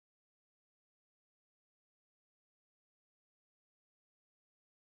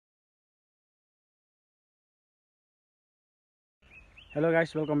Hello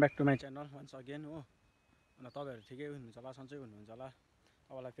guys welcome back to my channel once again हो अन्त तपाईँहरू ठिकै हुनुहुन्छ होला सन्चै हुनुहुन्छ होला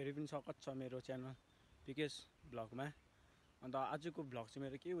तपाईँलाई फेरि पनि स्वागत छ मेरो च्यानल पिकेस ब्लगमा अन्त आजको ब्लग चाहिँ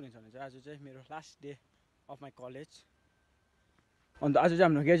मेरो के हुनेछ भने चाहिँ आज चाहिँ मेरो last day of my college अन्त आज चाहिँ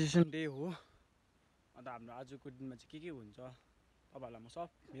हाम्रो ग्रेजुएसन डे हो अन्त हाम्रो आजको दिनमा चाहिँ के हुन्छ तपाईँहरूलाई म सब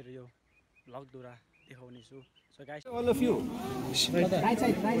मेरो यो ब्लगद्वारा देखाउने छु so guys all of you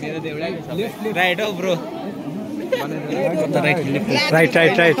right हो bro What the right?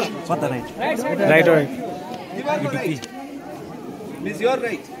 Right. what the right Right. means your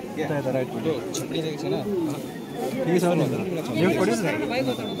right The right.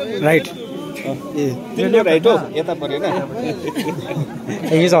 Right. right हो यता पर्यो हैन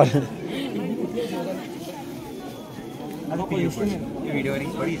He's all. भिडियो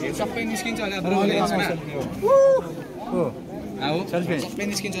बढी सबै निस्किन्छ होला ब्रोलेन्समा हो आओ सबै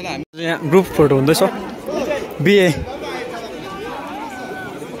निस्किन्छ होला हामी यहाँ ग्रुप फोटो हुँदैछ बीए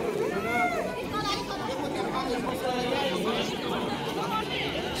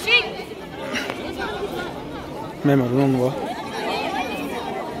मेमहरु आउनुभयो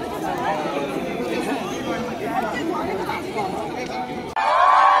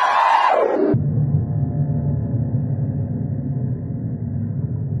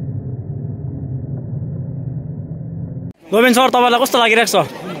गोविन्द सर तपाईलाई कस्तो लागिरहेको छ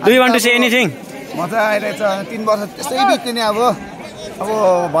do you want to say anything मजा आइरहेछ 3 वर्ष त्यस्तै बित्ने नि अब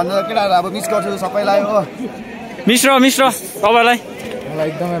भन्नु केटाहरु अब मिस गर्छु सबैलाई हो मिश्र तपाईलाई मलाई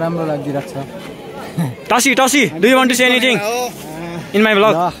एकदमै राम्रो लागिरहेको छ टसी do you want to say anything in my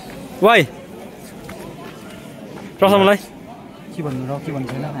blog why प्रथमलाई के भन्नु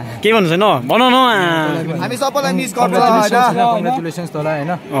छैन के भन्नु छैन भन न हामी सबैलाई मिस गर्छ हैन कङ्ग्रेचुलेसन्स तलाई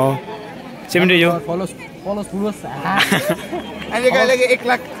हैन हो 70 यो फलोस पुरोस अहिले 1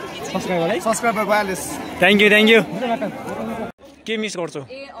 लाख सब्स्क्राइबर भइहाल्छ थ्याङ्क यू के मिस गर्छौ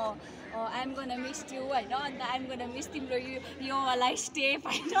I'm gonna miss you, I know, and I'm gonna miss तिम्रो यो वाला स्टेप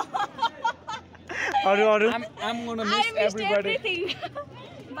I know. अरु I'm gonna miss everybody.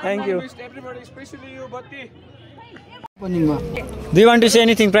 Thank you. Miss everybody, especially you, Batti. Do you want to say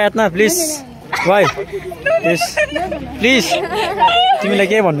anything, Prayatna? Please. Why? Please. तिमीलाई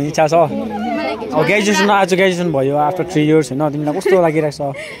के भन्नु इच्छा छ? अब ग्रेजुएसन भयो आफ्टर 3 इयर्स हैन तिमीलाई कस्तो लागिरहेको छ?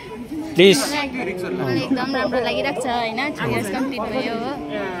 प्लिज मलाई एकदम राम्रो लागिरहेको छ हैन 3 इयर्स कम्प्लिट भयो हो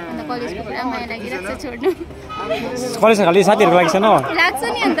अन्त कलेजको पुरा माया लागिरहेको छ छोड्नु कलेजमा खाली साथीहरुको लागि छैन लाग्छ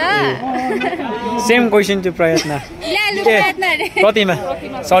नि अन्त सेम क्वेशन टु प्रयत्न ल्यालु प्रयत्न रे कतिमा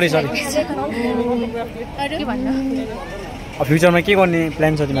सरी अरु के भन्नु अब फ्युचरमा के गर्ने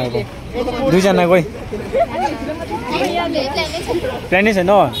प्लान छ तिमीहरुको दुई जना गई प्लानै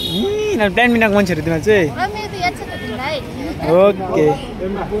छैन प्लान बिनाको मान्छेहरु तिमीहरु चाहिँ मेरो त याद छ त तिमीलाई ओके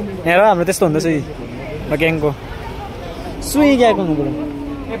यहाँ हाम्रो त्यस्तो हुँदैछ ग्याङको सुई गएको हुनु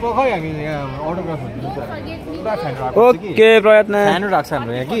ओके प्रयत्न फ्यानहरु राख्छ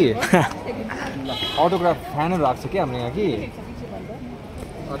हाम्रो यहाँ कि अटोग्राफ फ्यानहरु राख्छ के हाम्रो यहाँ कि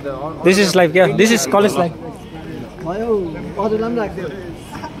दिस इज लाइफ क्या दिस इज कलेज लाइफ भयो अरूलाई पनि राख्दियो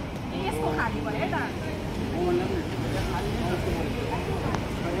यसको खाली भयो त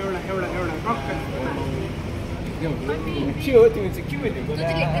के हो तिमी चाहिँ के भयो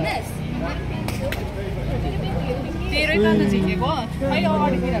तेरै त झिकेको अहिले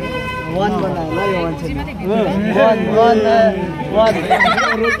अगाडि वन बना ल यो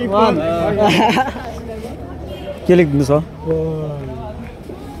वन के लेख्नु छ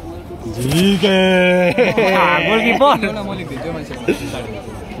झिके गोलकिपर म लेख्दिन्छु मान्छे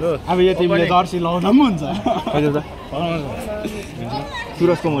अब यो तिमीले जर्सी लाउँदा पनि हुन्छ हजुर त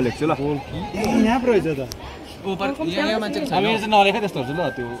सुरजको म लेख्छु ल यहाँ पो रहेछ त ओ पर यहाँ मान्छे छ अब यो चाहिँ नलेखे त्यस्तो हुन्छ ल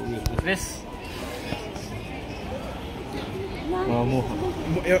त्यो रेस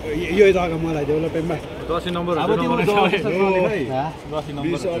यो जग्गा मलाई देऊ ल पेम्बा 10 नम्बर अब त्यो 10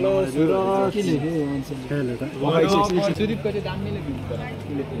 नम्बर के लेख्यो मान्छेले खेल त सुदीपको चाहिँ दामी लेख्दिन्छ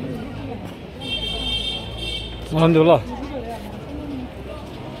तर मलाई देऊ ल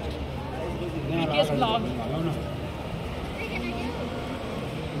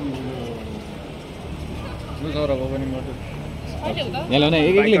गरको पनि मोटो हेलो न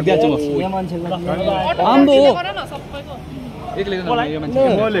एक लेख्दिहाल्छु म यहाँ मान्छेले आम्बो एक लेख्नु यो मान्छे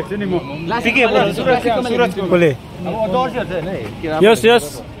म लेख्छु नि म पिके कोले यस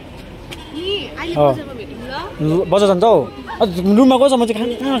यी अहिले बजारमा भेटौँ ल बजार जान्छ हौ रुममा गएछ म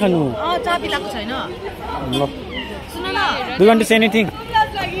चाहिँ कहाँ खानु चाबी लाग्छ छैन ल सुन न do want to say anything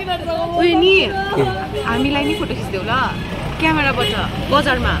ओइ नि हामीलाई नि फोटो खिच्देऊ ल क्यामेराबाट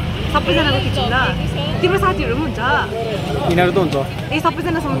बजारमा सबैजनाको खिचौँ ल तिम्रो साथीहरु पनि हुन्छ यिनीहरु त हुन्छ ए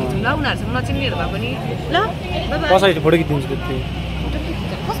सबैजनासँग खिचौँ ल उनीहरुसँग नचिन्नेहरु भए पनि ल बाइ बाइ कसरी फोटो खिच्दिन्छ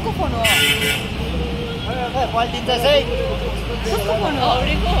कसको फोन हो पल्टिन्छ चाहिँ कसको फोन हो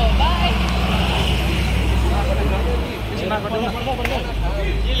औरेको बाइ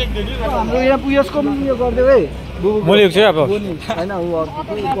हाम्रो यहाँ पुयसको पनि यो गरिदेऊ है म लेख्छु है अब होइन ऊ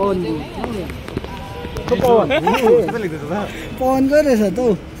पवनको रहेछ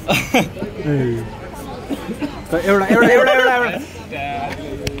त एउटा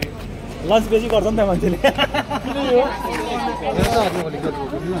लन्च बेसी गर्छ नि त मान्छेले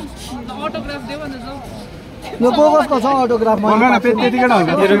अटोग्राफ देऊ भनेर जाऊ यो कसको छ अटोग्राफ त्यतिकै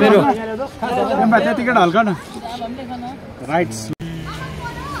ढल्का मेरो त्यतिकै ढल्का न राइट्स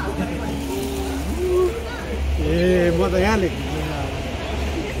ए म त यहाँ लेख्छु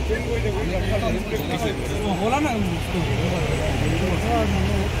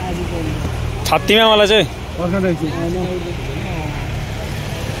छत्तीमा मलाई चाहिँ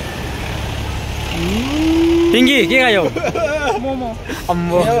पिङ्की के खायो मोमो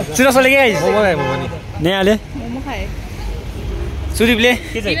अम्बो सिरसले के खाइस् मोमो खाएँ मोमो नि नेहाले मोमो खाए सुदीपले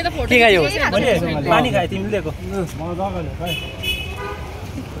के खायो पानी खाएँ तिमीले दिएको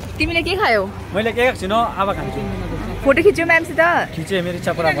तिमीले के खायौ मैले के खाएको छुइनँ अब खान्छु फोटो खिच्यौ म्यामसित खिचेँ मेरो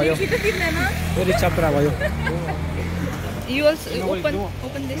इच्छा पुरा भयो मेरो इच्छा पुरा भयो You also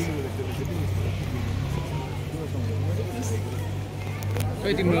open this.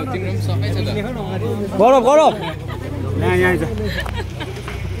 गौरव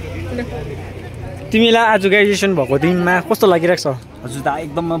तिमीलाई आज ग्रेजुएसन भएको दिनमा कस्तो लागिरहेको छ हजुर त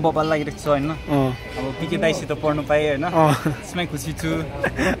एकदम बबाल लागिरहेको छ होइन अब पिके दाइसित पढ्नु पाएँ होइन त्यसमै खुसी छु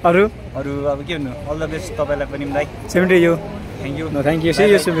अरू अब के भन्नु अल द बेस्ट तपाईँलाई पनि दाइ same to you thank you thank you see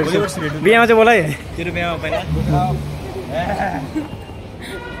you बिहामा चाहिँ बोलाइ तेरो बिहामा पहिला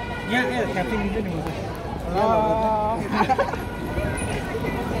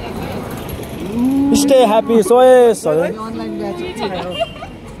स्टे ह्याप्पी सोएस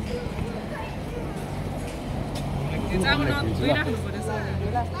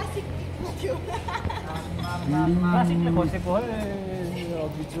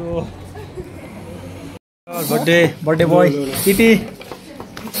बर्थडे बोय किटी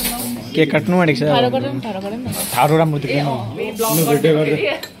केक काट्नु आँटेको छ थारो राम्रो देख्नु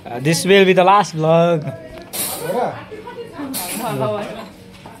this will be the last vlog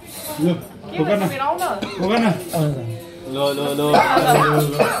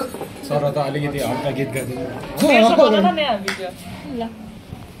sir त अलिकति हल्का गीत गाइदिनु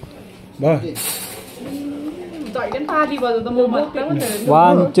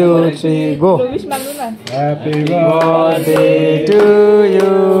 1 2 3 go Happy birthday to you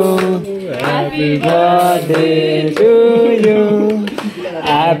Happy birthday to you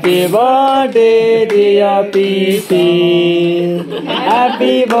Happy birthday dear PP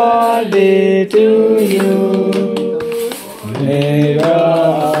Happy birthday to you May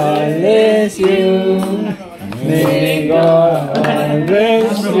God bless you May God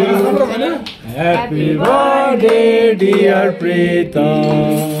bless you Happy birthday dear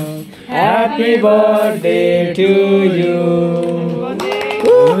Pritam Happy birthday to you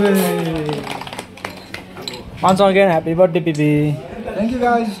Once again happy birthday PP Thank you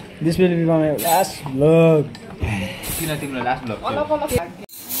guys This will be my last vlog तिम्रो last blog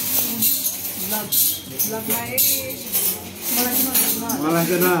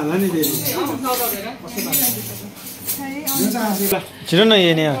छिटो न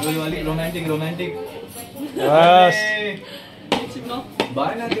यहाँ अलिक romantic बस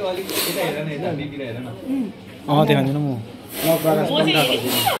भएन त्यो अलिक यता हेर न यता बिग्रेर हेर न देखाउँदिनँ म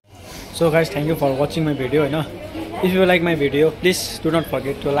So guys, thank you for watching my video. If you like my video, please do not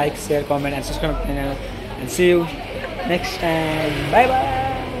forget to like, share, comment and subscribe my channel. And see you next time. Bye bye.